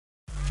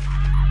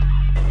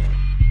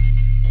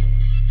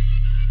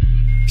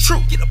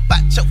true. Get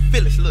about your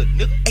feelings, little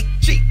nigga.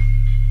 AG,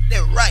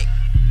 that right.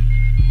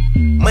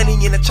 Money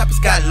in the choppers,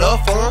 got love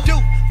for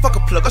him. Fuck a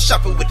plug, I'm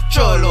shopping with the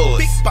drug lords.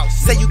 Big boss,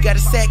 say you got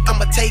a sack,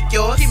 I'ma take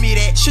yours. Give me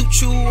that, shoot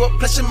you up,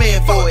 plus your man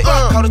for it.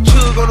 Call the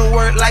chug on the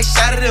word like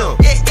shot at them.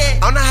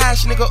 On the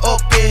house, nigga up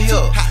in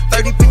here.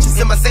 30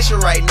 bitches in my section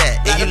right now.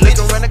 And you look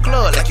around the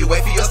club like you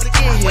wait for yours to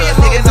get here.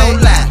 Nigga,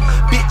 no lie,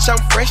 bitch, I'm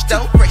fresh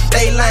though.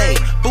 They lame,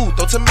 boo,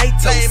 throw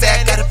tomatoes. Say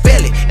I got a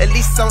belly, at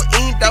least on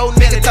Indo.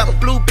 Nigga, top of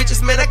blue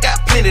bitches, man, I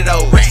got plenty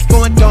though. It's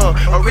going dumb,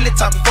 I'm really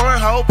top of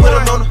foreign hoe. Put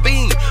them on the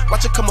beam,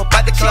 watch it come up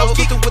out the clothes.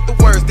 Keep them with the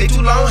words, they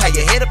too long. How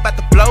your head about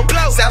to blow?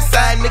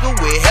 Southside nigga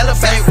with hella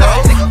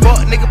bankroll.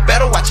 Fuck nigga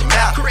better watch your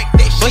mouth.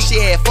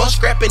 Bushy ass fuck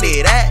scrapping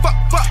it out.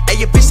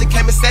 Hey, your bitch that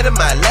came and sat in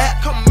my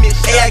lap.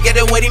 Hey, I get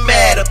it what he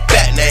mad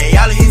about. Now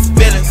y'all in his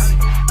feelings.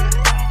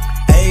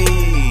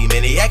 Hey,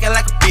 man, he acting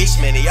like a bitch,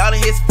 man. Y'all in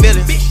his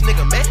feelings. Bitch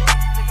nigga, man.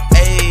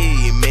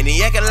 Hey, man,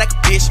 he acting like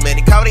a bitch, man.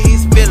 He caught in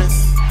his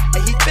feelings.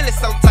 Hey, he feeling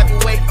some type of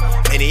way.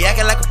 Man, he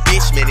acting like a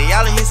bitch, man.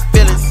 Y'all in his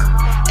feelings.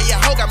 Hey, your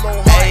hoe got more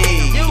heart.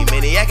 Hey,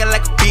 man, he acting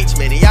like a bitch,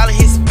 man. Y'all in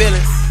his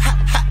feelings.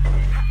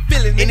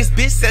 And this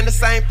bitch saying the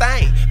same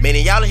thing. Man,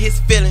 y'all in his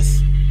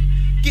feelings.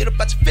 Get up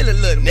out your feelings,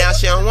 little. Now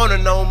she don't want her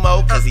no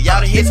more, cause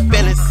y'all in his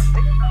feelings.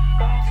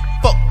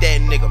 Fuck that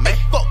nigga, man.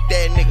 Fuck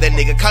that nigga. That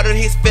nigga caught in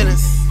his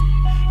feelings.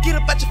 Get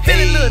up out your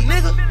feelings, little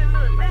nigga.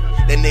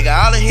 That nigga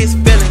all in his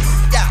feelings.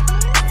 Yeah.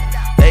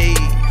 Hey,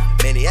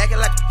 man, he acting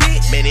like a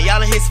bitch. Man,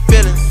 y'all in his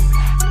feelings.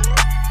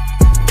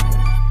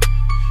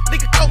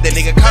 That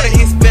nigga caught in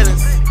his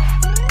feelings.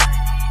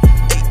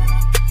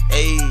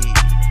 Hey,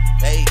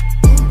 hey, hey.